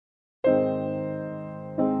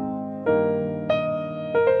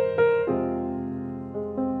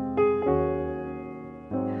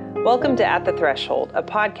Welcome to At the Threshold, a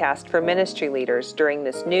podcast for ministry leaders during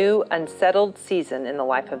this new, unsettled season in the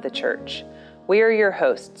life of the church. We are your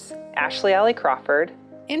hosts, Ashley Alley Crawford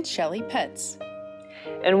and Shelley Petts.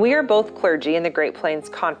 And we are both clergy in the Great Plains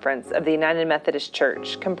Conference of the United Methodist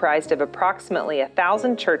Church, comprised of approximately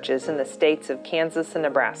 1,000 churches in the states of Kansas and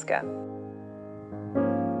Nebraska.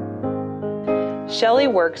 Shelley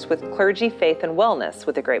works with Clergy, Faith, and Wellness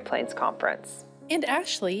with the Great Plains Conference. And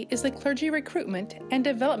Ashley is the Clergy Recruitment and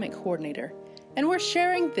Development Coordinator, and we're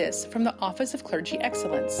sharing this from the Office of Clergy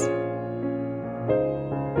Excellence.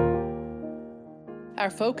 Our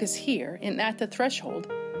focus here in At the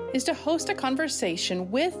Threshold is to host a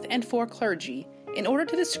conversation with and for clergy in order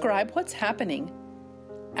to describe what's happening,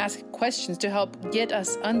 ask questions to help get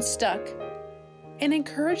us unstuck, and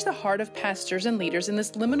encourage the heart of pastors and leaders in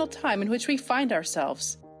this liminal time in which we find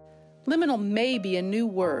ourselves. Liminal may be a new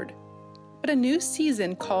word, but a new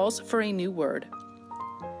season calls for a new word.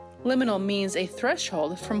 Liminal means a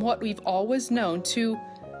threshold from what we've always known to,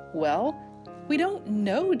 well, we don't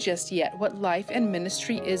know just yet what life and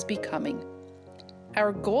ministry is becoming.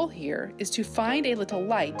 Our goal here is to find a little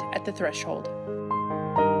light at the threshold.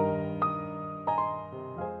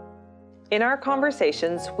 In our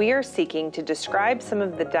conversations, we are seeking to describe some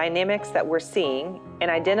of the dynamics that we're seeing and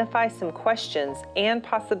identify some questions and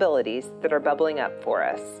possibilities that are bubbling up for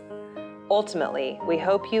us. Ultimately, we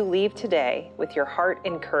hope you leave today with your heart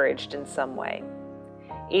encouraged in some way.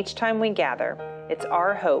 Each time we gather, it's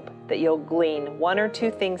our hope that you'll glean one or two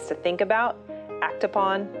things to think about, act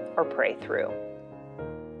upon, or pray through.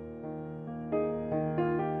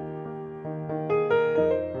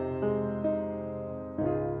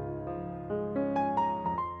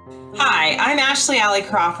 Hi, I'm Ashley Alley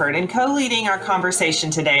Crawford, and co-leading our conversation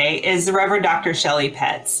today is the Reverend Dr. Shelley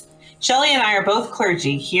Petts. Shelley and I are both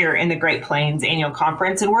clergy here in the Great Plains Annual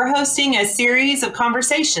Conference, and we're hosting a series of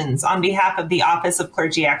conversations on behalf of the Office of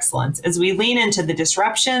Clergy Excellence as we lean into the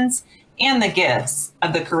disruptions and the gifts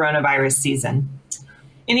of the coronavirus season.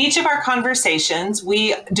 In each of our conversations,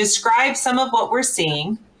 we describe some of what we're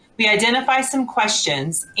seeing, we identify some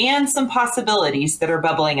questions and some possibilities that are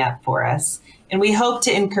bubbling up for us, and we hope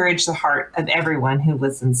to encourage the heart of everyone who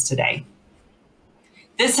listens today.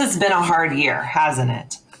 This has been a hard year, hasn't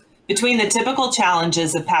it? Between the typical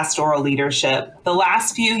challenges of pastoral leadership, the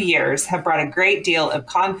last few years have brought a great deal of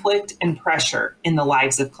conflict and pressure in the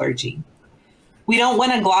lives of clergy. We don't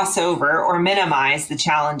want to gloss over or minimize the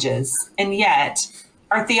challenges, and yet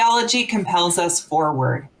our theology compels us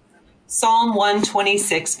forward. Psalm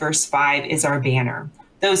 126, verse 5 is our banner.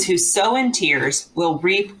 Those who sow in tears will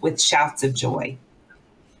reap with shouts of joy.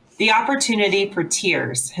 The opportunity for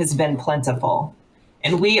tears has been plentiful,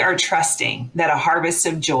 and we are trusting that a harvest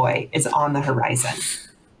of joy is on the horizon.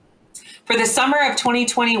 For the summer of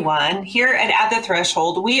 2021, here at the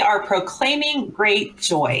Threshold, we are proclaiming great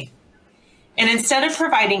joy. And instead of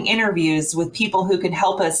providing interviews with people who can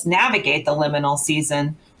help us navigate the liminal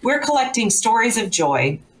season, we're collecting stories of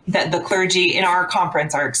joy that the clergy in our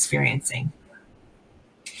conference are experiencing.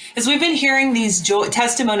 As we've been hearing these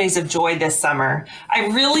testimonies of joy this summer,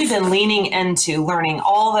 I've really been leaning into learning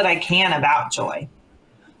all that I can about joy.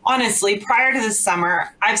 Honestly, prior to this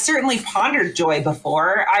summer, I've certainly pondered joy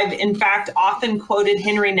before. I've, in fact, often quoted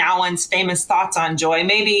Henry Nouwen's famous thoughts on joy.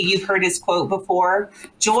 Maybe you've heard his quote before.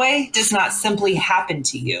 Joy does not simply happen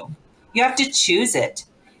to you. You have to choose it,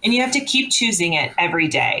 and you have to keep choosing it every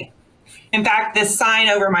day. In fact, this sign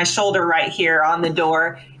over my shoulder right here on the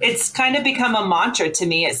door, it's kind of become a mantra to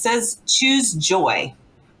me. It says, choose joy.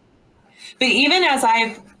 But even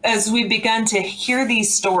as we've begun to hear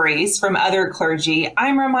these stories from other clergy,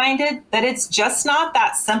 I'm reminded that it's just not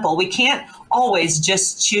that simple. We can't always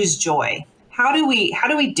just choose joy. How do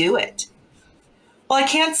we do it? Well, I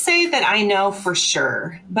can't say that I know for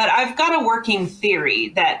sure, but I've got a working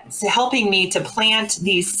theory that's helping me to plant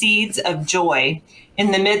these seeds of joy in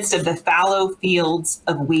the midst of the fallow fields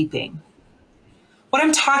of weeping. What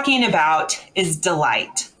I'm talking about is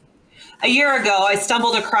delight. A year ago, I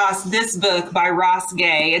stumbled across this book by Ross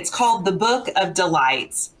Gay. It's called The Book of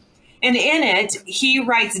Delights. And in it, he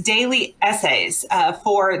writes daily essays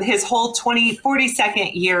for his whole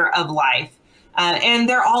 42nd year of life. And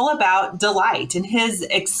they're all about delight and his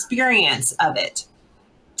experience of it.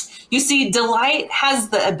 You see, delight has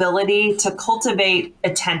the ability to cultivate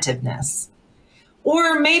attentiveness.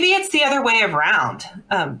 Or maybe it's the other way around.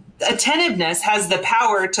 Attentiveness has the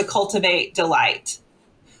power to cultivate delight.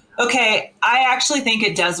 Okay, I actually think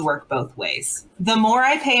it does work both ways. The more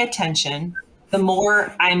I pay attention, the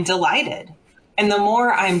more I'm delighted. And the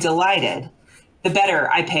more I'm delighted, the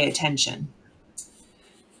better I pay attention.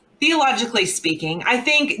 theologically speaking, I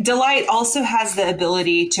think delight also has the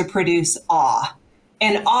ability to produce awe.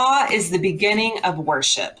 And awe is the beginning of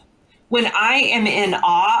worship. When I am in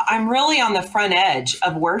awe, I'm really on the front edge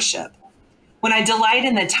of worship. When I delight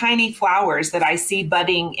in the tiny flowers that I see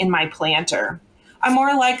budding in my planter, I'm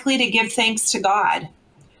more likely to give thanks to God,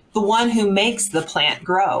 the one who makes the plant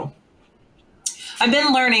grow. I've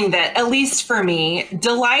been learning that, at least for me,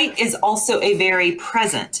 delight is also a very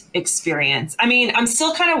present experience. I mean, I'm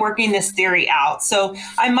still kind of working this theory out, so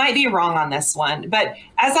I might be wrong on this one. But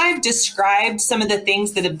as I've described some of the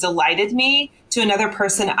things that have delighted me to another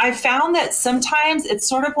person, I've found that sometimes it's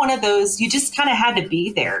sort of one of those you just kind of had to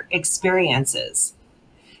be there experiences.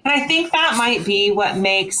 And I think that might be what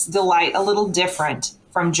makes delight a little different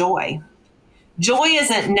from joy. Joy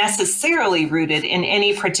isn't necessarily rooted in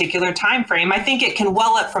any particular time frame. I think it can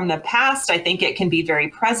well up from the past. I think it can be very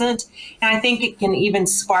present. And I think it can even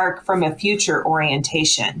spark from a future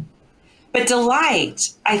orientation. But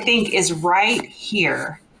delight, I think, is right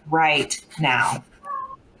here, right now.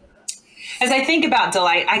 As I think about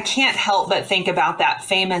delight, I can't help but think about that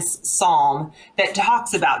famous psalm that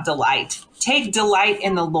talks about delight. Take delight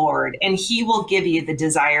in the Lord, and he will give you the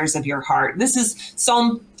desires of your heart. This is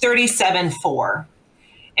Psalm 37:4.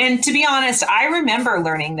 And to be honest, I remember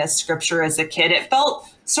learning this scripture as a kid. It felt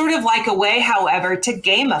sort of like a way, however, to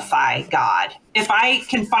gamify God. If I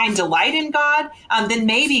can find delight in God, then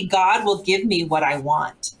maybe God will give me what I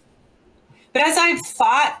want. But as I've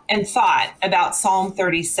thought about Psalm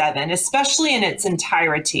 37, especially in its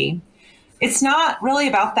entirety, it's not really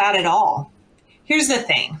about that at all. Here's the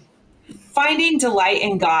thing. Finding delight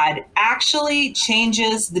in God actually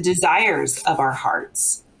changes the desires of our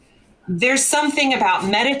hearts. There's something about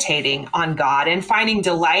meditating on God and finding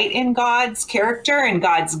delight in God's character and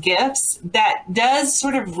God's gifts that does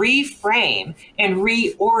sort of reframe and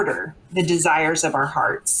reorder the desires of our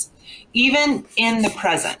hearts, even in the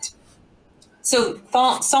present. So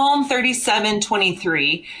Psalm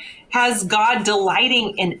 37:23 has God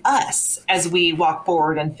delighting in us as we walk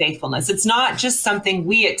forward in faithfulness. It's not just something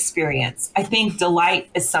we experience. I think delight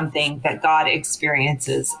is something that God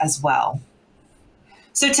experiences as well.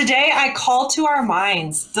 So today I call to our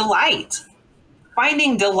minds delight,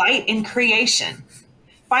 finding delight in creation,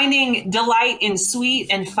 finding delight in sweet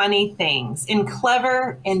and funny things, in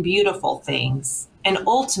clever and beautiful things, and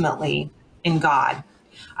ultimately in God.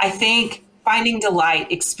 I think finding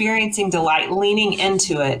delight, experiencing delight, leaning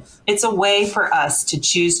into it, it's a way for us to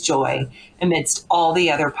choose joy amidst all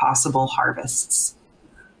the other possible harvests.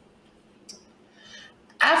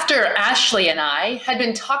 After Ashley and I had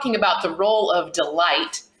been talking about the role of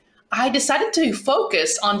delight, I decided to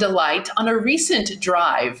focus on delight on a recent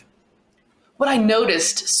drive. What I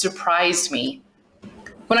noticed surprised me.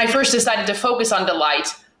 When I first decided to focus on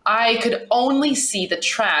delight, I could only see the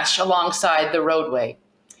trash alongside the roadway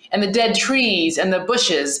and the dead trees and the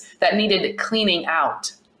bushes that needed cleaning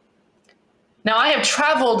out. Now, I have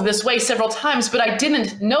traveled this way several times, but I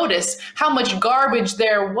didn't notice how much garbage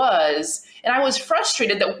there was. And I was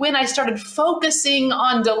frustrated that when I started focusing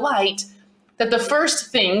on delight, that the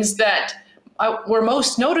first things that were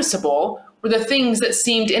most noticeable were the things that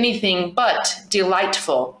seemed anything but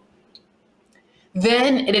delightful.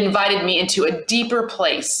 Then it invited me into a deeper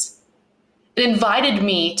place. It invited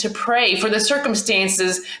me to pray for the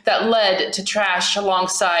circumstances that led to trash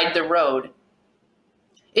alongside the road.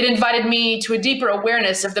 It invited me to a deeper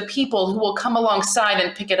awareness of the people who will come alongside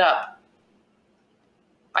and pick it up.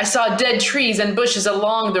 I saw dead trees and bushes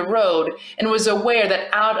along the road and was aware that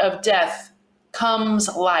out of death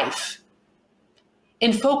comes life.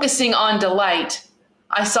 In focusing on delight,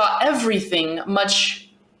 I saw everything much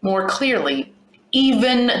more clearly,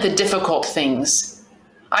 even the difficult things.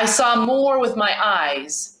 I saw more with my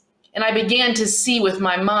eyes, and I began to see with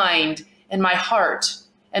my mind and my heart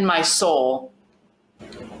and my soul.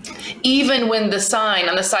 Even when the sign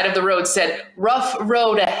on the side of the road said, "Rough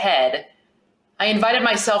road ahead," I invited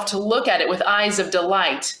myself to look at it with eyes of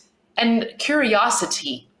delight and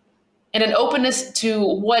curiosity and an openness to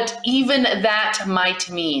what even that might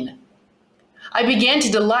mean. I began to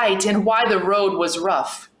delight in why the road was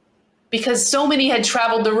rough, because so many had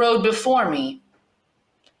traveled the road before me,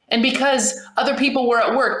 and because other people were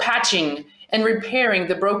at work patching and repairing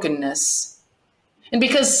the brokenness. And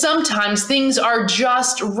because sometimes things are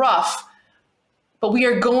just rough, but we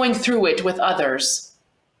are going through it with others.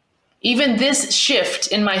 Even this shift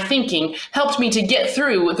in my thinking helped me to get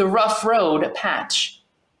through the rough road patch.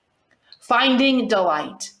 Finding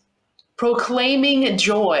delight, proclaiming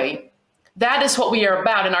joy, that is what we are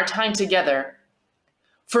about in our time together.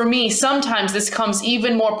 For me, sometimes this comes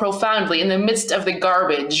even more profoundly in the midst of the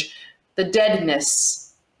garbage, the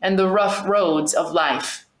deadness, and the rough roads of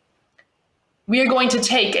life. We are going to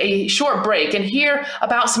take a short break and hear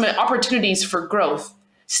about some opportunities for growth.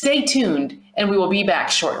 Stay tuned, and we will be back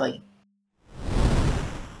shortly.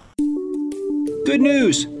 Good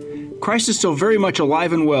news! Christ is still very much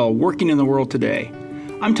alive and well, working in the world today.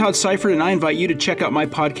 I'm Todd Seifert, and I invite you to check out my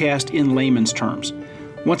podcast, In Layman's Terms.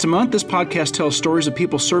 Once a month, this podcast tells stories of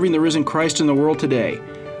people serving the risen Christ in the world today.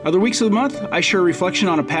 Other weeks of the month, I share a reflection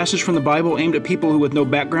on a passage from the Bible aimed at people who with no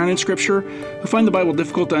background in Scripture, who find the Bible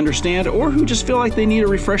difficult to understand, or who just feel like they need a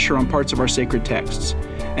refresher on parts of our sacred texts.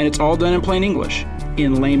 And it's all done in plain English,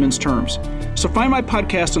 in layman's terms. So find my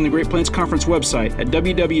podcast on the Great Plains Conference website at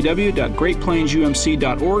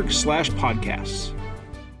www.greatplainsumc.org/podcasts.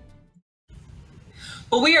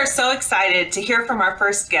 Well, we are so excited to hear from our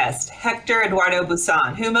first guest, Hector Eduardo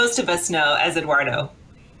Busan, who most of us know as Eduardo.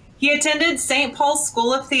 He attended St. Paul's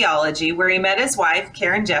School of Theology, where he met his wife,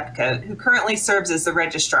 Karen Jeffcoat, who currently serves as the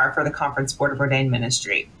registrar for the Conference Board of Ordained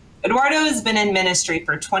Ministry. Eduardo has been in ministry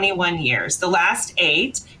for 21 years, the last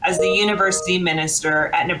 8 as the university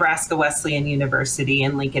minister at Nebraska Wesleyan University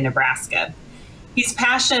in Lincoln, Nebraska. He's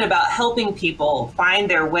passionate about helping people find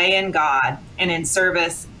their way in God and in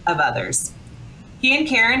service of others. He and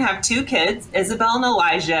Karen have 2 kids, Isabel and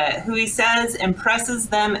Elijah, who he says impresses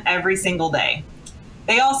them every single day.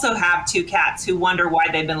 They also have 2 cats who wonder why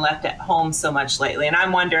they've been left at home so much lately. And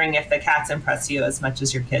I'm wondering if the cats impress you as much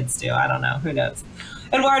as your kids do. I don't know. Who knows?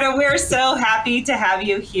 Eduardo, we're so happy to have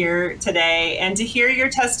you here today and to hear your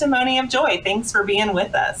testimony of joy. Thanks for being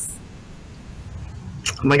with us.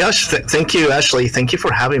 Oh my gosh, thank you, Ashley. Thank you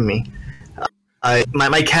for having me.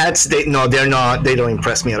 My cats, they don't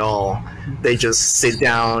impress me at all. They just sit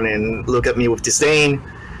down and look at me with disdain,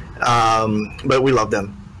 but we love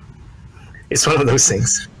them. It's one of those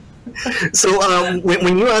things. So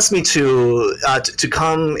when you asked me to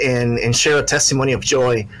come and share a testimony of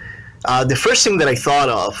joy, the first thing that I thought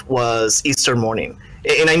of was Easter morning.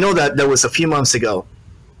 And I know that was a few months ago,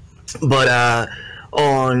 but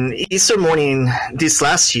on Easter morning this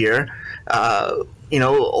last year,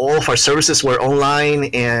 all of our services were online,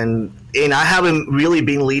 and I haven't really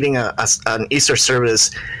been leading an Easter service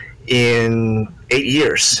in 8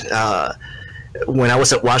 years. When I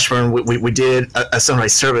was at Washburn, we did a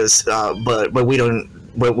sunrise service, but we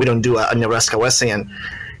don't do a Nebraska Wesleyan.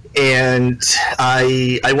 And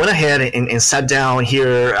I went ahead and sat down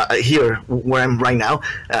here where I'm right now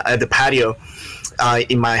at the patio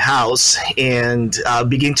in my house, and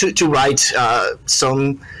began to write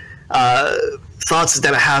some thoughts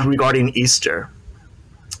that I have regarding Easter.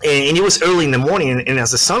 And it was early in the morning, and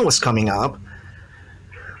as the sun was coming up,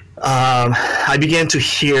 I began to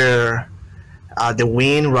hear the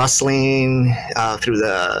wind rustling through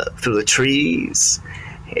the trees,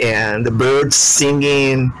 and the birds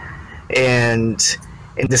singing, and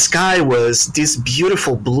the sky was this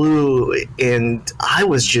beautiful blue, and I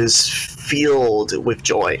was just filled with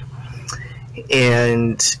joy.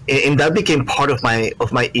 And that became part of my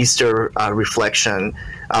Easter reflection,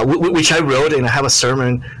 which I wrote, and I have a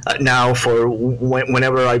sermon now for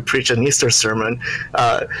whenever I preach an Easter sermon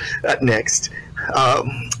next.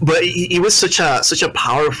 But it was such a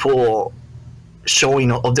powerful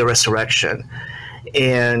showing of the resurrection,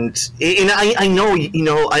 and I know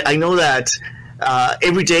I know that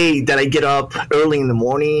every day that I get up early in the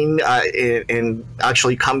morning and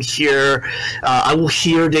actually come here, I will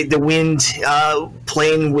hear the wind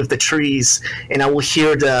playing with the trees, and I will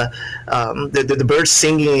hear the birds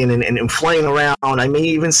singing and flying around. I may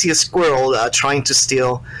even see a squirrel trying to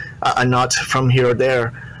steal a nut from here or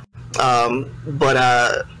there. But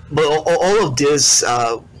all of this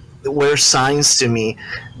were signs to me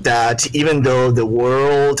that even though the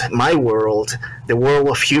world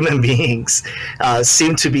of human beings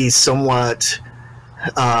seemed to be somewhat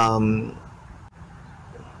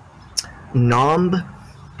numb,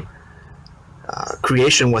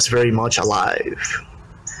 creation was very much alive.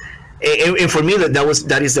 And for me,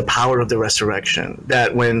 that is the power of the resurrection.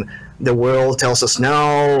 That when the world tells us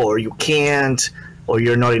no, or you can't, or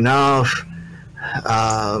you're not enough,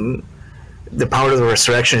 the power of the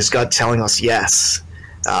resurrection is God telling us yes.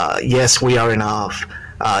 Yes, we are enough.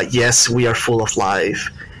 Yes, we are full of life.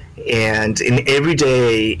 And in every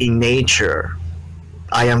day in nature,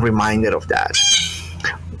 I am reminded of that.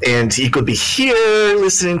 And it could be here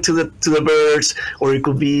listening to the birds, or it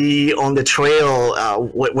could be on the trail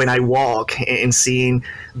when I walk and seeing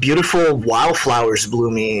beautiful wildflowers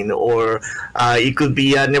blooming, or it could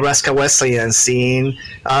be at Nebraska Wesleyan seeing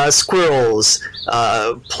squirrels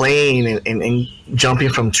playing and jumping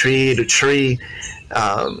from tree to tree.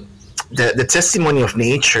 The testimony of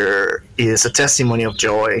nature is a testimony of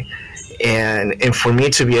joy, and for me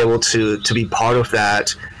to be able to be part of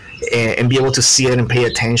that and be able to see it and pay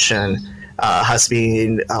attention has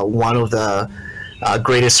been one of the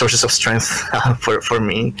greatest sources of strength for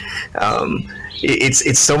me.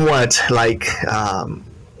 It's somewhat like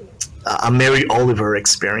a Mary Oliver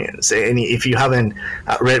experience. And if you haven't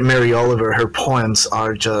read Mary Oliver, her poems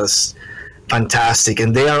are just fantastic,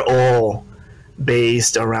 and they are all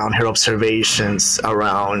based around her observations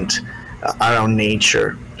around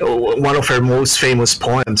nature. One of her most famous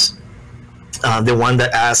poems, the one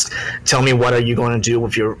that asks, "Tell me, what are you going to do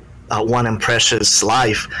with your one and precious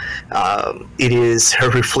life?" It is her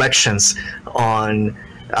reflections on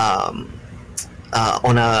a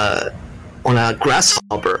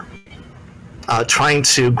grasshopper trying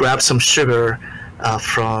to grab some sugar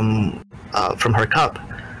from her cup,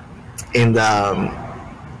 and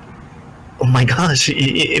oh my gosh,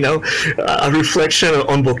 a reflection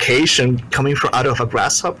on vocation coming from out of a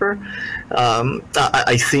grasshopper.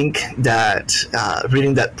 I think that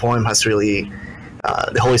reading that poem has really,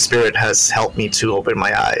 the Holy Spirit has helped me to open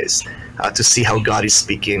my eyes to see how God is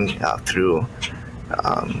speaking through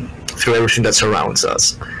everything that surrounds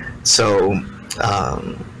us. So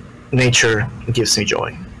nature gives me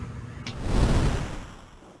joy.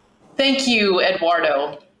 Thank you,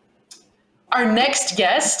 Eduardo. Our next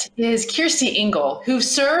guest is Kirsty Engel, who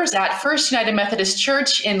serves at First United Methodist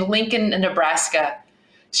Church in Lincoln, Nebraska.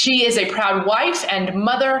 She is a proud wife and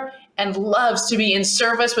mother and loves to be in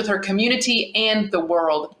service with her community and the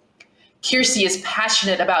world. Kirsty is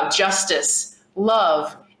passionate about justice,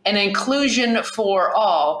 love, and inclusion for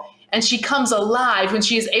all, and she comes alive when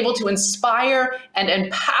she is able to inspire and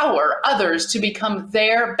empower others to become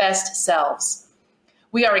their best selves.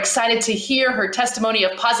 We are excited to hear her testimony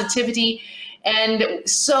of positivity and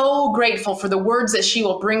so grateful for the words that she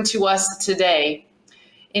will bring to us today.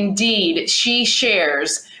 Indeed, she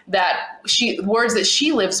shares that words that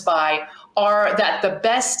she lives by are that the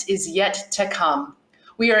best is yet to come.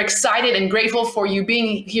 We are excited and grateful for you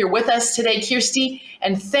being here with us today, Kirsty,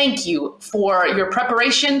 and thank you for your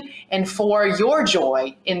preparation and for your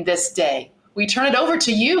joy in this day. We turn it over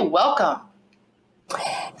to you. Welcome.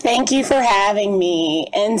 Thank you for having me.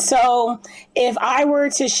 And so if I were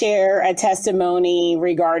to share a testimony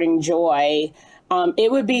regarding joy, it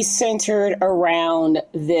would be centered around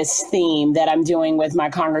this theme that I'm doing with my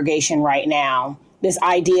congregation right now. This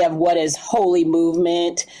idea of what is holy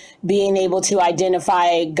movement, being able to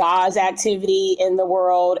identify God's activity in the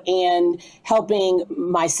world and helping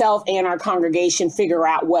myself and our congregation figure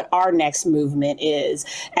out what our next movement is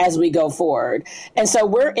as we go forward. And so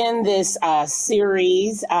we're in this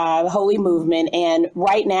series, Holy Movement, and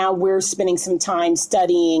right now we're spending some time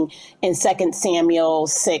studying in 2 Samuel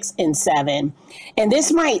 6 and 7. And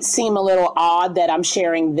this might seem a little odd that I'm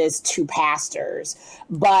sharing this to pastors,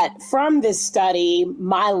 but from this study,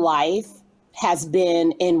 my life has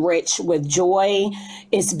been enriched with joy.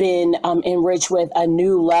 It's been enriched with a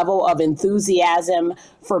new level of enthusiasm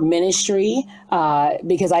for ministry,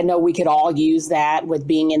 because I know we could all use that with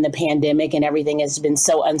being in the pandemic and everything has been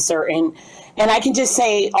so uncertain. And I can just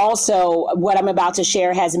say also what I'm about to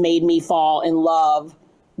share has made me fall in love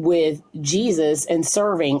with Jesus and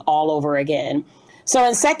serving all over again. So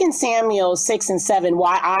in 2 Samuel 6 and 7,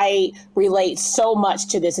 why I relate so much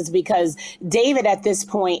to this is because David at this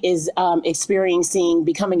point is experiencing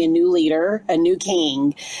becoming a new leader, a new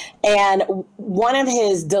king. And one of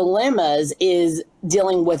his dilemmas is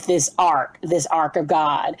dealing with this ark of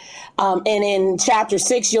God. And in chapter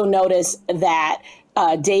 6, you'll notice that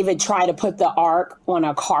David tried to put the ark on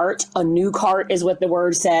a cart. A new cart is what the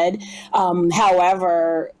word said.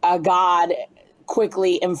 However, God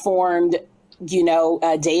quickly informed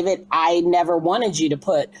David, I never wanted you to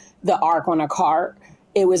put the ark on a cart.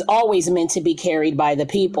 It was always meant to be carried by the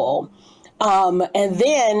people. And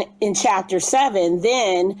then in chapter 7,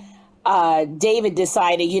 David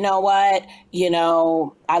decided, you know what,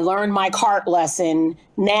 I learned my cart lesson.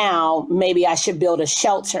 Now maybe I should build a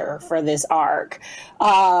shelter for this ark.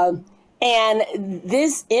 And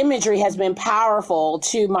this imagery has been powerful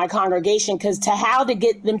to my congregation because how to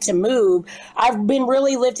get them to move, I've been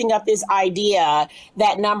really lifting up this idea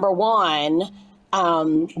that number one,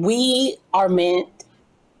 we are meant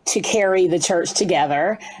to carry the church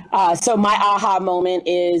together. So my aha moment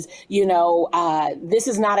is, this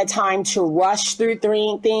is not a time to rush through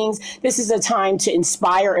things. This is a time to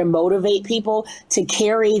inspire and motivate people to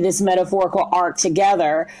carry this metaphorical ark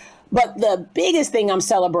together. But the biggest thing I'm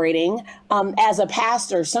celebrating as a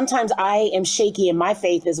pastor, sometimes I am shaky in my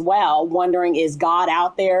faith as well, wondering, is God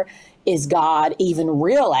out there? Is God even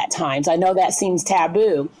real at times? I know that seems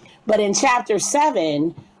taboo. But in chapter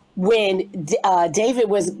 7, when David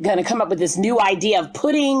was going to come up with this new idea of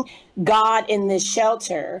putting God in this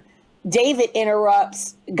shelter, God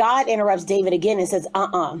interrupts David again and says,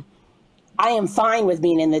 I am fine with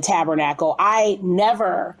being in the tabernacle. I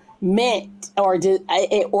never meant or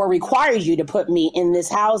required you to put me in this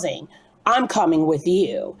housing. I'm coming with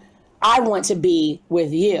you. I want to be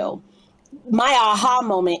with you. My aha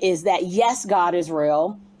moment is that, yes, God is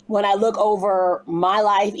real. When I look over my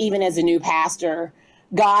life, even as a new pastor,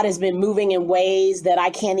 God has been moving in ways that I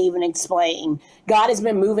can't even explain. God has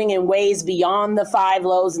been moving in ways beyond the 5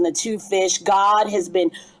 loaves and the 2 fish. God has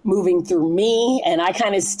been moving through me, and I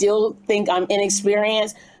kind of still think I'm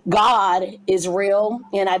inexperienced. God is real,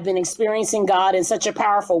 and I've been experiencing God in such a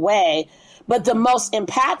powerful way. But the most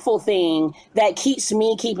impactful thing that keeps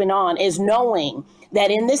me keeping on is knowing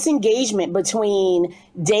that in this engagement between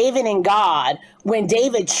David and God, when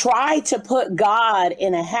David tried to put God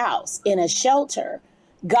in a house, in a shelter,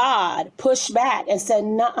 God pushed back and said,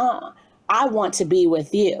 nuh-uh, I want to be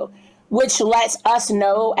with you, which lets us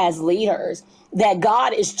know as leaders that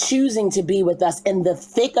God is choosing to be with us in the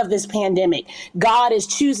thick of this pandemic. God is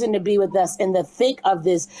choosing to be with us in the thick of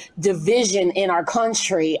this division in our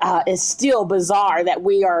country. It's still bizarre that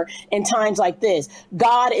we are in times like this.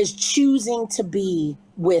 God is choosing to be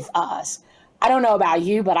with us. I don't know about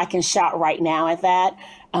you, but I can shout right now at that.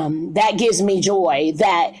 That gives me joy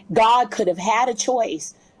that God could have had a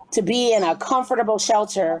choice to be in a comfortable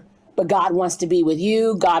shelter, but God wants to be with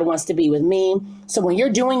you. God wants to be with me. So when you're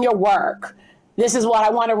doing your work, this is what I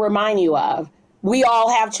want to remind you of. We all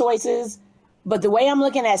have choices, but the way I'm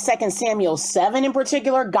looking at 2 Samuel 7 in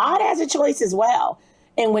particular, God has a choice as well.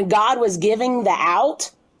 And when God was giving the out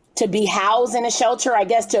to be housed in a shelter, I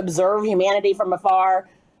guess to observe humanity from afar,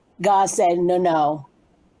 God said, no,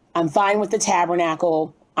 I'm fine with the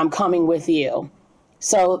tabernacle. I'm coming with you.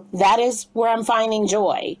 So that is where I'm finding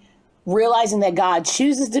joy, realizing that God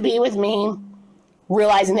chooses to be with me,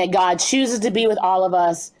 realizing that God chooses to be with all of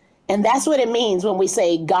us. And that's what it means when we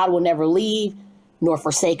say God will never leave nor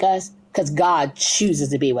forsake us, because God chooses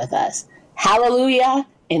to be with us. Hallelujah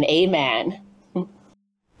and amen.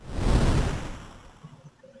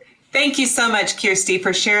 Thank you so much, Kirsty,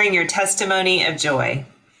 for sharing your testimony of joy.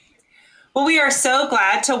 Well, we are so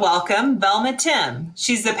glad to welcome Velma Tim.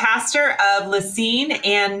 She's the pastor of Lacine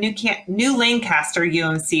and New Lancaster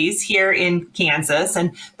UMCs here in Kansas.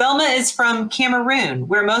 And Velma is from Cameroon,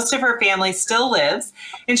 where most of her family still lives.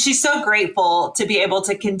 And she's so grateful to be able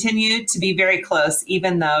to continue to be very close,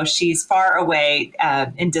 even though she's far away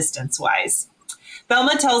in distance-wise.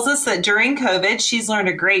 Velma tells us that during COVID, she's learned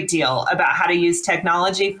a great deal about how to use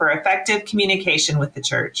technology for effective communication with the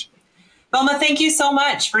church. Velma, thank you so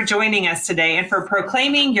much for joining us today and for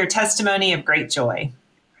proclaiming your testimony of great joy.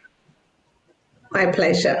 My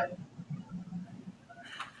pleasure.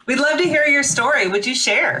 We'd love to hear your story. Would you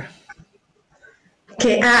share?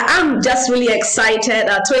 Okay, I'm just really excited.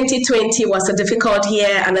 2020 was a difficult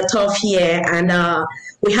year and a tough year, and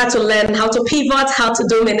we had to learn how to pivot, how to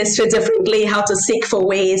do ministry differently, how to seek for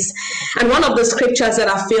ways. And one of the scriptures that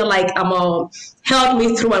I feel like helped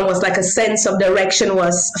me through and was like a sense of direction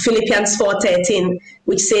was Philippians 4:13,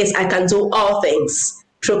 which says, I can do all things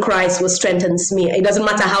through Christ who strengthens me. It doesn't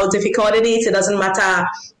matter how difficult it is. It doesn't matter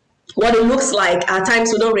what it looks like. At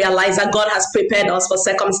times we don't realize that God has prepared us for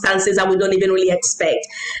circumstances that we don't even really expect.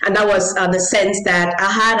 And that was the sense that I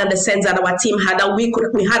had and the sense that our team had, that we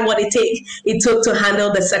had what it took to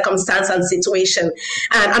handle the circumstance and situation.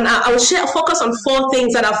 And I will focus on 4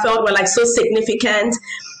 things that I felt were like so significant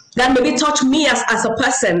that maybe touched me as a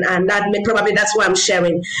person, and that's why I'm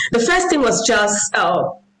sharing. The first thing was just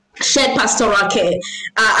shared pastoral care.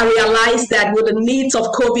 I realized that with the needs of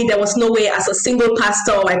COVID, there was no way as a single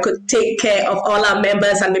pastor I could take care of all our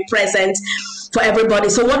members and be present for everybody.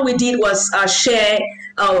 So what we did was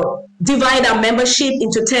divide our membership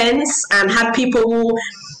into 10s and had people who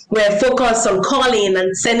were focused on calling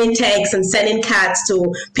and sending texts and sending cards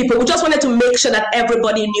to people. We just wanted to make sure that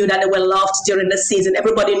everybody knew that they were loved during the season.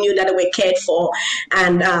 Everybody knew that they were cared for.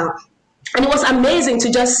 And it was amazing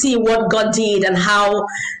to just see what God did and how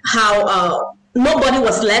nobody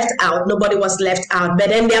was left out. Nobody was left out. But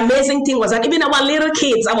then the amazing thing was that even our little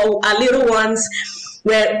kids, our little ones,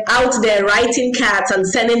 were out there writing cards and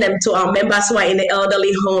sending them to our members who are in the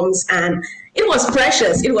elderly homes. And it was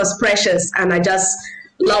precious. It was precious. And I just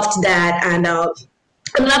loved that. And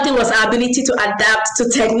Another thing was our ability to adapt to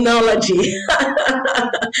technology.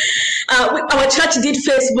 Our church did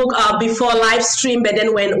Facebook before live stream, but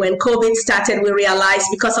then when COVID started, we realized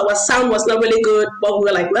because our sound was not really good, but we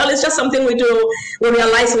were like, well, it's just something we do. We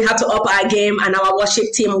realized we had to up our game, and our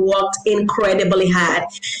worship team worked incredibly hard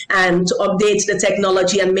and to update the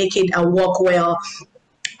technology and make it work well.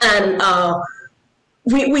 And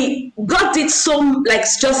God did some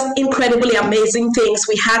just incredibly amazing things.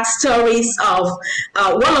 We had stories of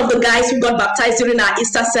one of the guys who got baptized during our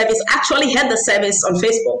Easter service actually had the service on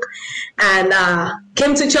Facebook and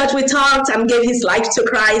came to church. We talked and gave his life to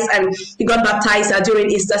Christ, and he got baptized during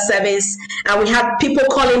Easter service. And we had people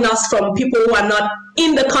calling us from people who are not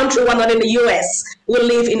in the country, who are not in the US, who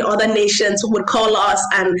live in other nations, who would call us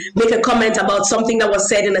and make a comment about something that was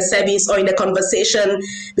said in a service or in a conversation,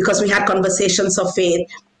 because we had conversations of faith.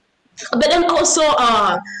 But then also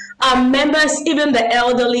our members, even the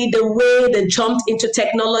elderly, the way they jumped into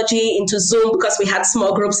technology, into Zoom, because we had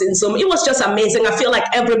small groups in Zoom, it was just amazing. I feel like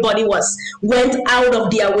everybody went out of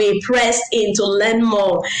their way, pressed in to learn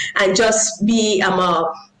more and just be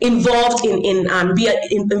involved involved in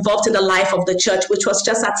the life of the church, which was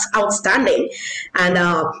just outstanding.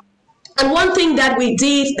 And one thing that we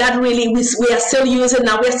did that really we are still using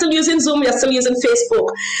now, we're still using Zoom, we're still using Facebook,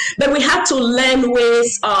 but we had to learn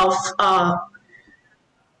ways of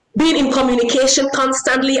being in communication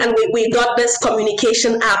constantly. And we got this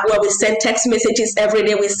communication app where we send text messages every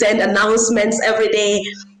day, we send announcements every day.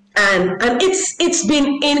 And it's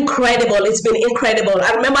been incredible. It's been incredible.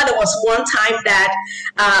 I remember there was one time that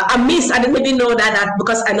I missed. I didn't even know that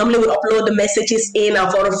because I normally would upload the messages in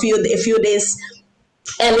for a few days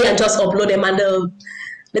early and just upload them. And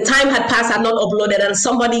the time had passed, I had not uploaded, and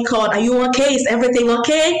somebody called, "Are you okay? Is everything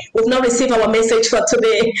okay? We've not received our message for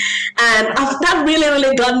today." And that really,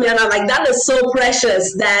 really got me. And I'm like, that is so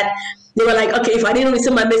precious that they were like, okay, if I didn't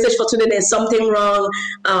receive my message for today, there's something wrong.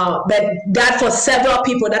 But that for several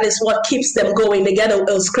people, that is what keeps them going. They get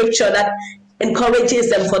a scripture that encourages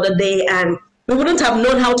them for the day. And we wouldn't have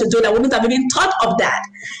known how to do that. We wouldn't have even thought of that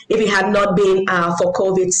if it had not been for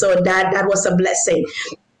COVID. So that was a blessing.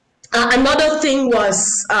 Another thing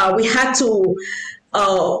was we had to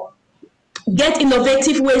get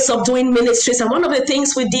innovative ways of doing ministries. And one of the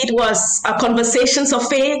things we did was conversations of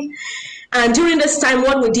faith. And during this time,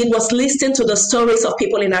 what we did was listen to the stories of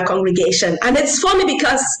people in our congregation. And it's funny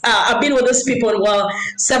because I've been with those people,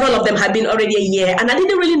 several of them had been already a year, and I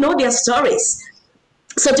didn't really know their stories.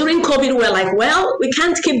 So during COVID, we're like, well, we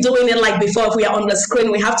can't keep doing it like before. If we are on the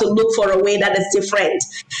screen, we have to look for a way that is different.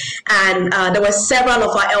 And there were several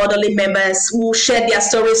of our elderly members who shared their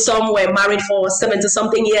stories. Some were married for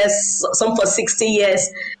 70-something years, some for 60 years.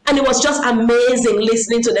 And it was just amazing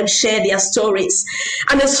listening to them share their stories.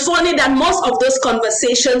 And it's funny that most of those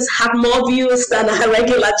conversations had more views than a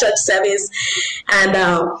regular church service. And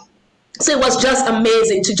so it was just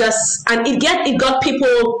amazing and it got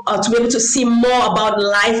people to be able to see more about the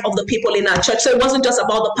life of the people in our church. So it wasn't just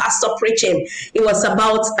about the pastor preaching. It was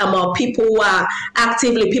about people who are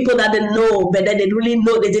people that they know, but then they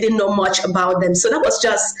didn't know much about them. So that was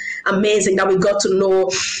just amazing that we got to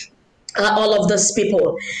know all of those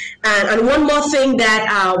people. And one more thing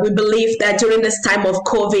that we believe that during this time of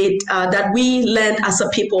COVID that we learned as a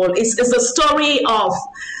people is the story of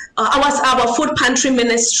our food pantry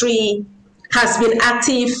ministry has been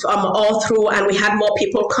active all through, and we had more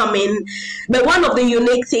people coming. But one of the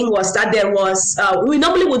unique things was that there was, we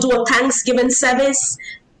normally would do a Thanksgiving service,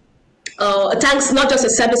 not just a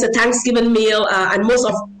service, a Thanksgiving meal, and most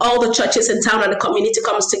of all the churches in town and the community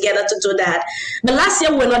comes together to do that. But last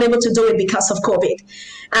year we were not able to do it because of COVID.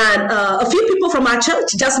 And a few people from our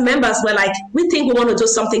church, just members, were like, we think we want to do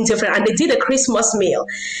something different. And they did a Christmas meal.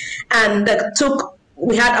 And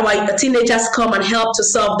we had our teenagers come and help to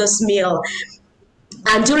serve this meal.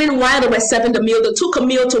 And while they were serving the meal, they took a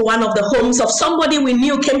meal to one of the homes of somebody we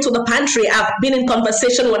knew came to the pantry. I've been in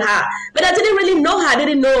conversation with her, but I didn't really know her. I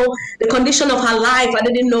didn't know the condition of her life. I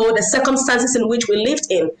didn't know the circumstances in which we lived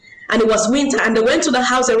in. And it was winter, and they went to the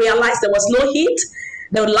house and realized there was no heat.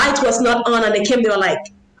 The light was not on, and they were like,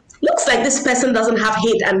 looks like this person doesn't have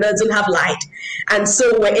heat and doesn't have light. And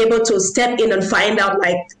so we're able to step in and find out,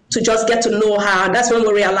 to just get to know her. And that's when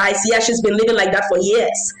we realized, she's been living like that for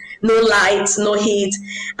years. No lights, no heat.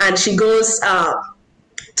 And she goes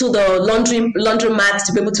to the laundromat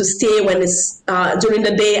to be able to stay when it's during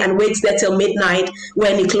the day and waits there till midnight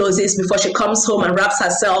when it closes before she comes home and wraps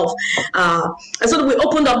herself. And so we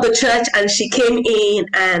opened up the church, and she came in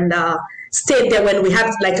and stayed there when we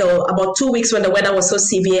had about 2 weeks when the weather was so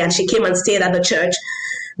severe, and she came and stayed at the church.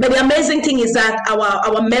 But the amazing thing is that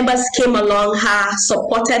our members came along her,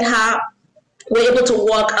 supported her, we're able to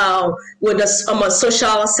work with the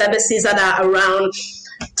social services that are around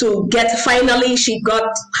to get, finally, she got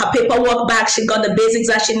her paperwork back. She got the basics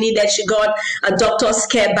that she needed. She got a doctor's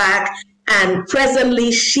care back. And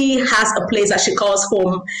presently, she has a place that she calls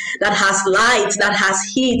home, that has lights, that has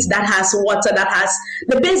heat, that has water, that has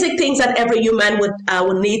the basic things that every human would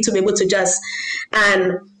need to be able to just,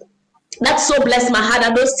 and that so blessed my heart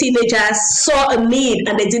that those teenagers saw a need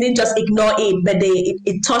and they didn't just ignore it, but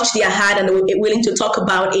it touched their heart and they were willing to talk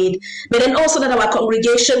about it. But then also that our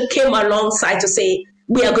congregation came alongside to say,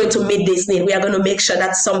 we are going to meet this need. We are going to make sure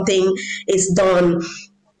that something is done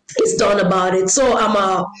about it. So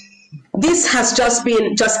this has just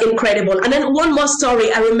been just incredible. And then one more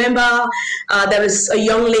story. I remember there is a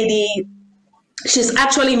young lady. She's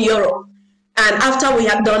actually in Europe. And after we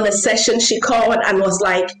had done the session, she called and was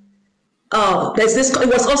like, there's this, it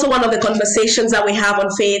was also one of the conversations that we have on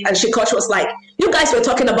faith. And she was like, you guys were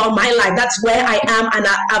talking about my life. That's where I am. And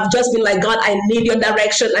I've just been like, God, I need your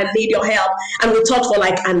direction. I need your help. And we talked for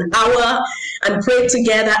like an hour and prayed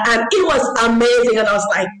together. And it was amazing. And I was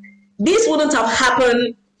like, this wouldn't have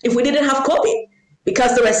happened if we didn't have COVID,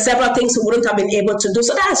 because there were several things we wouldn't have been able to do.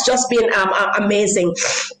 So that has just been amazing.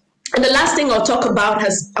 And the last thing I'll talk about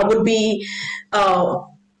would be our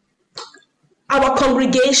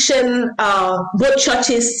congregation. Both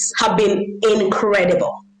churches have been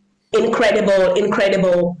incredible.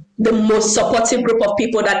 The most supportive group of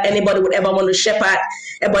people that anybody would ever want to shepherd,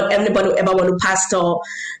 about anybody would ever want to pastor.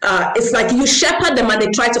 It's like you shepherd them and they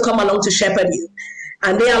try to come along to shepherd you.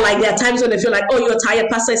 And there are times when they feel like, oh, you're tired,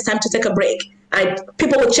 Pastor, it's time to take a break. And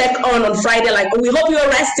people will check on Friday like, oh, we hope you're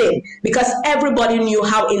resting, because everybody knew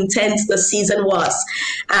how intense the season was.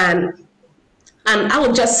 And I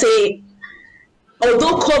would just say,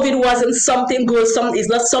 although COVID wasn't something good, it's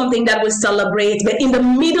not something that we celebrate, but in the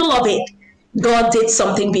middle of it, God did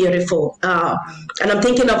something beautiful. And I'm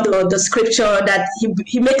thinking of the scripture that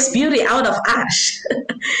he makes beauty out of ash.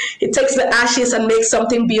 He takes the ashes and makes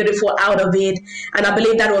something beautiful out of it. And I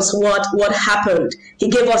believe that was what happened. He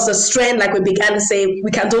gave us the strength, like we began to say,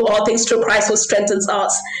 we can do all things through Christ who strengthens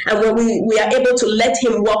us. And when we are able to let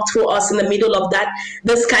him walk through us in the middle of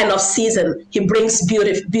this kind of season, he brings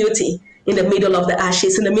beauty in the middle of the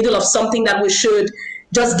ashes, in the middle of something that we should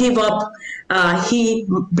just give up. He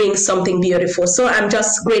brings something beautiful. So I'm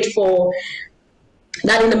just grateful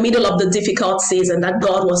that in the middle of the difficult season that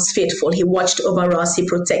God was faithful. He watched over us. He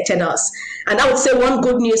protected us. And I would say one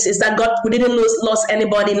good news is that we didn't lose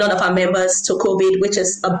anybody, none of our members to COVID, which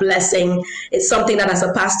is a blessing. It's something that as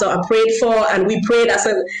a pastor I prayed for, and we prayed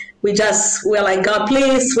we're like, God,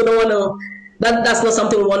 please, we don't want to, that's not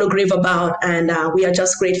something we want to grieve about. And we are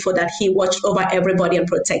just grateful that he watched over everybody and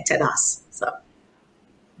protected us. So.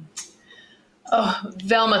 Oh,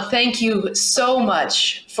 Velma, thank you so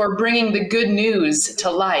much for bringing the good news to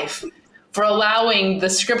life, for allowing the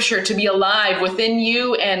scripture to be alive within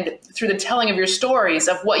you and through the telling of your stories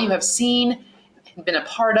of what you have seen and been a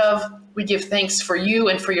part of. We give thanks for you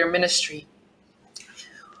and for your ministry.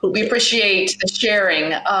 We appreciate the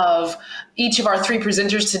sharing of each of our three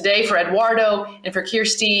presenters today, for Eduardo and for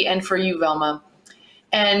Kirsty and for you, Velma.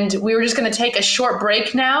 And we were just going to take a short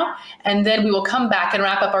break now, and then we will come back and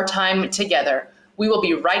wrap up our time together. We will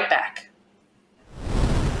be right back.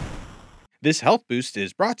 This Health Boost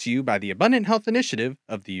is brought to you by the Abundant Health Initiative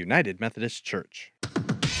of the United Methodist Church.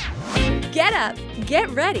 Get up, get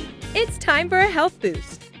ready. It's time for a health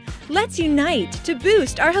boost. Let's unite to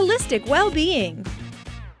boost our holistic well-being.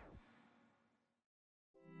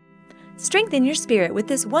 Strengthen your spirit with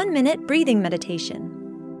this 1-minute breathing meditation.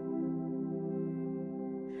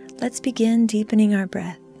 Let's begin deepening our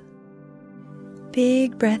breath.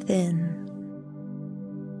 Big breath in.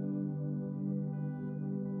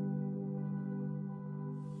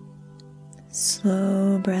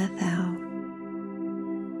 Slow breath out.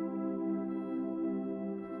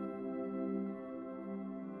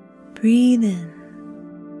 Breathe in.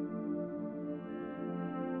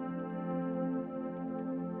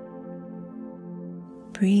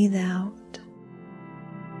 Breathe out.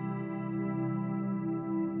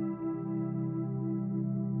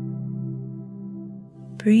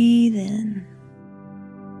 Breathe in.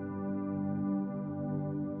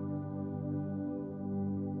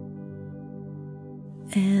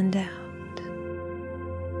 And out.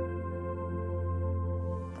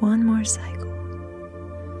 One more cycle.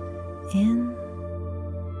 In.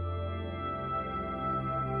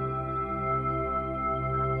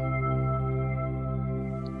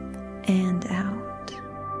 And out.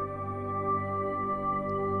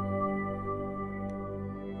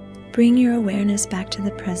 Bring your awareness back to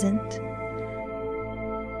the present.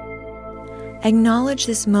 Acknowledge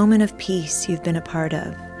this moment of peace you've been a part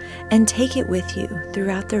of and take it with you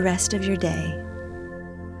throughout the rest of your day.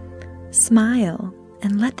 Smile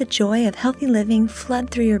and let the joy of healthy living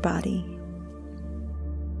flood through your body.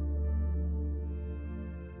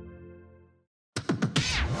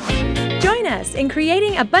 Join us in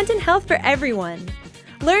creating abundant health for everyone.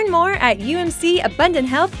 Learn more at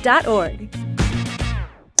umcabundanthealth.org.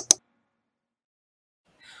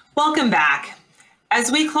 Welcome back. As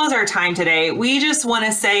we close our time today, we just want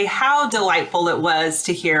to say how delightful it was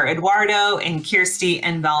to hear Eduardo and Kirsty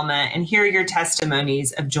and Velma and hear your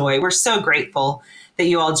testimonies of joy. We're so grateful that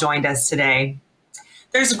you all joined us today.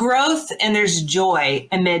 There's growth and there's joy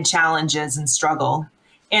amid challenges and struggle,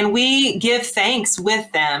 and we give thanks with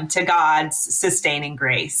them to God's sustaining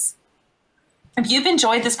grace. If you've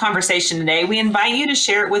enjoyed this conversation today, we invite you to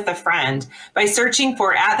share it with a friend by searching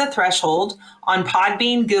for At the Threshold on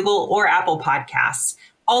Podbean, Google, or Apple Podcasts.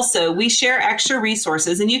 Also, we share extra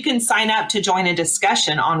resources, and you can sign up to join a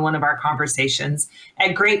discussion on one of our conversations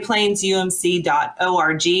at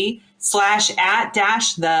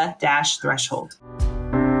greatplainsumc.org/at-the-threshold.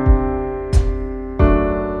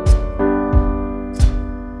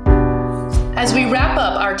 As we wrap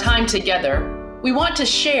up our time together, we want to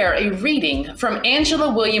share a reading from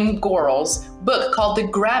Angela William Gorel's book called The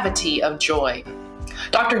Gravity of Joy.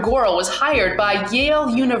 Dr. Gorel was hired by Yale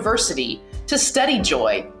University to study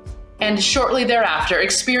joy, and shortly thereafter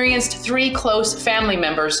experienced 3 close family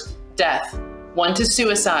members' death, one to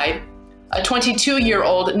suicide, a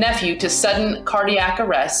 22-year-old nephew to sudden cardiac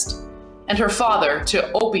arrest, and her father to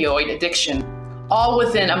opioid addiction, all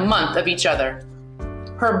within a month of each other.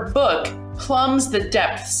 Her book plumbs the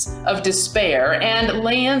depths of despair and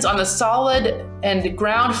lands on the solid and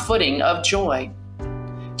ground footing of joy.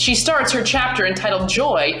 She starts her chapter entitled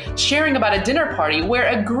Joy, sharing about a dinner party where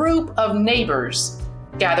a group of neighbors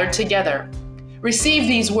gathered together. Receive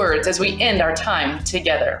these words as we end our time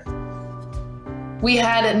together. We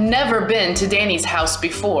had never been to Danny's house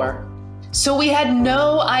before, so we had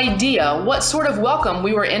no idea what sort of welcome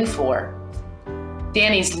we were in for.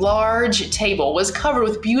 Danny's large table was covered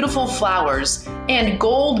with beautiful flowers and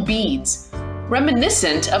gold beads,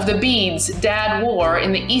 reminiscent of the beads Dad wore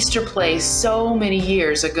in the Easter play so many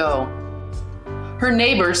years ago. Her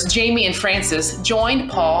neighbors, Jamie and Frances, joined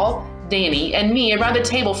Paul, Danny, and me around the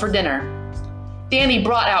table for dinner. Danny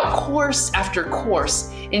brought out course after course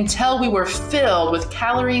until we were filled with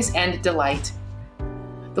calories and delight.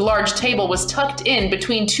 The large table was tucked in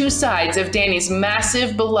between 2 sides of Danny's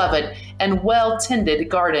massive, beloved, and well-tended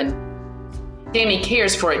garden. Danny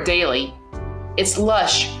cares for it daily. Its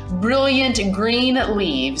lush, brilliant green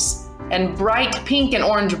leaves and bright pink and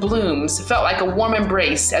orange blooms felt like a warm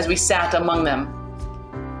embrace as we sat among them.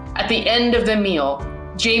 At the end of the meal,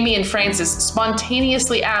 Jamie and Frances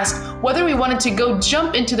spontaneously asked whether we wanted to go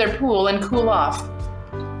jump into their pool and cool off.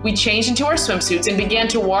 We changed into our swimsuits and began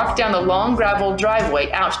to walk down the long gravel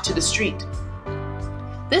driveway out to the street.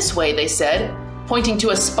 This way, they said, pointing to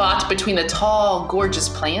a spot between the tall, gorgeous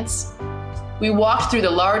plants. We walked through the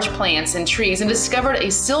large plants and trees and discovered a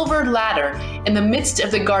silver ladder in the midst of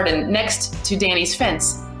the garden next to Danny's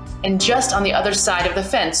fence, and just on the other side of the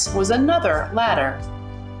fence was another ladder.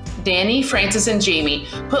 Danny, Frances, and Jamie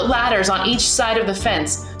put ladders on each side of the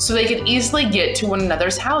fence so they could easily get to one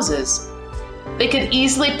another's houses. They could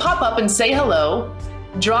easily pop up and say hello,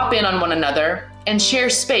 drop in on one another, and share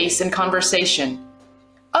space and conversation.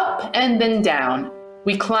 Up and then down,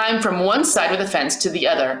 we climbed from one side of the fence to the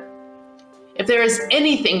other. If there is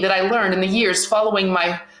anything that I learned in the years following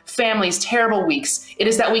my family's terrible weeks, it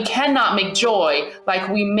is that we cannot make joy like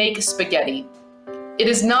we make spaghetti. It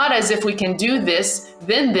is not as if we can do this,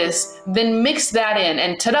 then mix that in,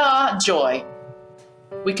 and ta-da, joy.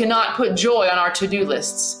 We cannot put joy on our to-do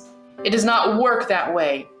lists. It does not work that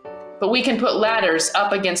way, but we can put ladders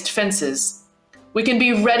up against fences. We can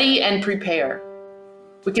be ready and prepare.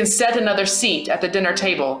 We can set another seat at the dinner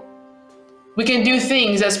table. We can do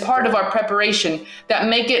things as part of our preparation that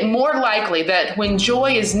make it more likely that when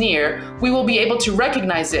joy is near, we will be able to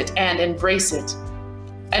recognize it and embrace it.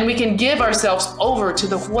 And we can give ourselves over to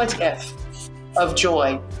the what if of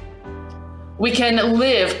joy. We can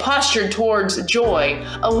live postured towards joy,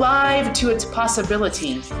 alive to its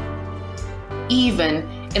possibility, even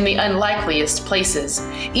in the unlikeliest places,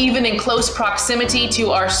 even in close proximity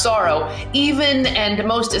to our sorrow, even and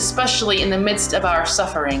most especially in the midst of our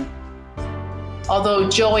suffering. Although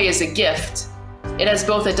joy is a gift, it has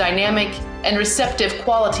both a dynamic and receptive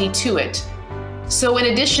quality to it. So in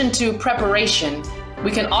addition to preparation,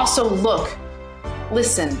 we can also look,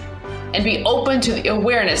 listen, and be open to the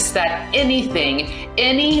awareness that anything,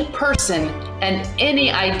 any person, and any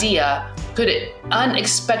idea could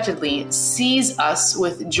unexpectedly seize us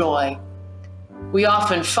with joy, we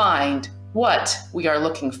often find what we are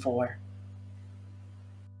looking for.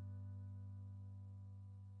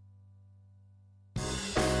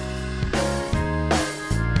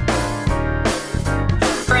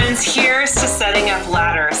 Friends, here's to setting up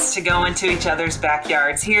ladders to go into each other's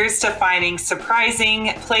backyards. Here's to finding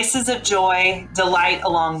surprising places of joy, delight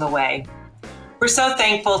along the way. We're so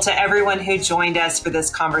thankful to everyone who joined us for this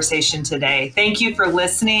conversation today. Thank you for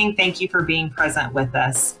listening. Thank you for being present with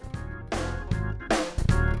us.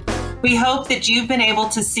 We hope that you've been able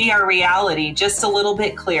to see our reality just a little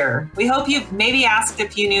bit clearer. We hope you've maybe asked a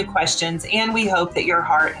few new questions, and we hope that your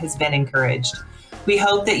heart has been encouraged. We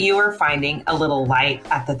hope that you are finding a little light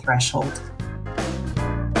at the threshold.